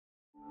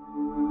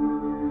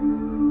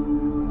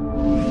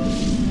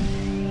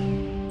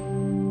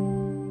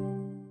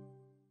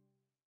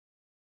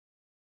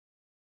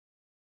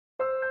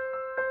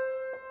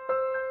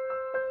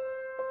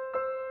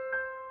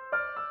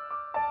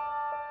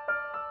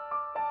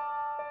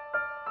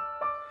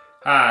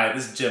Hi,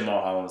 this is Jim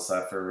Mulholland with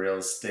Cypress Real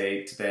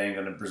Estate. Today I'm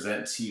going to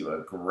present to you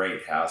a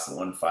great house at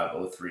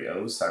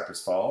 15030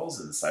 Cypress Falls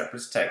in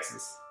Cypress,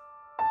 Texas.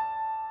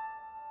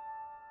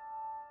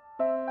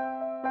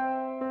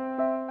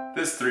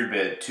 This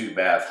 3-bed,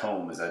 2-bath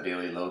home is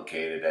ideally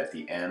located at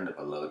the end of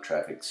a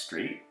low-traffic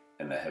street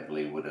in a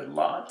heavily wooded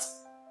lot,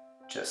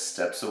 just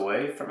steps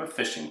away from a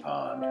fishing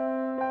pond.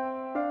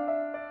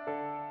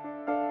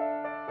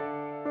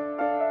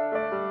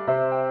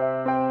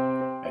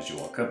 As you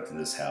walk up to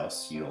this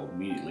house, you'll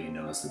immediately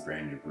notice the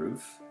brand new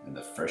roof and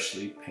the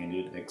freshly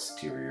painted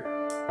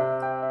exterior.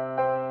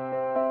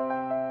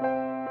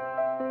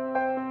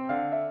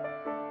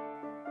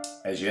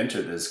 As you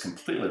enter this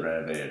completely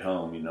renovated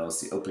home, you notice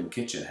the open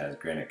kitchen has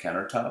granite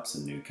countertops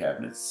and new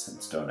cabinets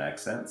and stone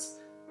accents.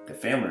 The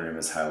family room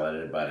is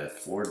highlighted by the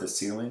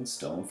floor-to-ceiling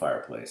stone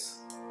fireplace.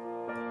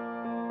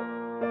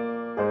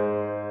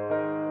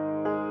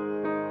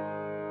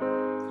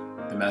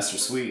 The master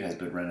suite has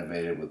been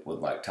renovated with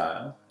wood-like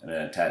tile and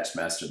an attached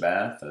master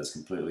bath that is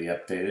completely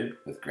updated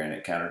with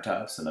granite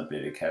countertops and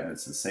updated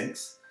cabinets and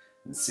sinks,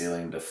 and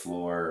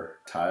ceiling-to-floor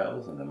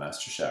tiles in the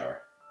master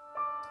shower.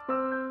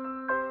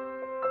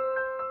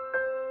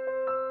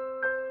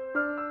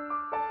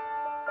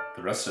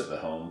 The rest of the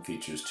home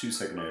features 2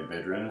 secondary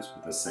bedrooms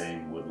with the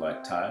same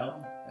wood-like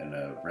tile and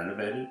a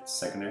renovated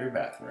secondary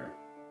bathroom.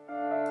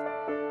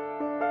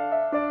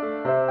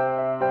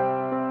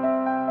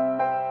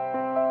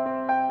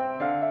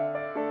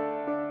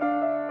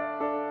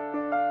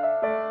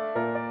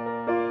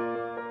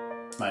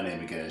 My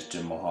name again is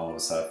Jim Mulholland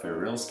with Cypress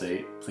Real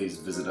Estate. Please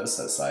visit us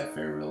at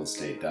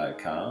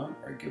cyfairrealestate.com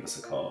or give us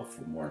a call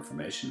for more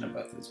information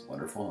about this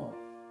wonderful home.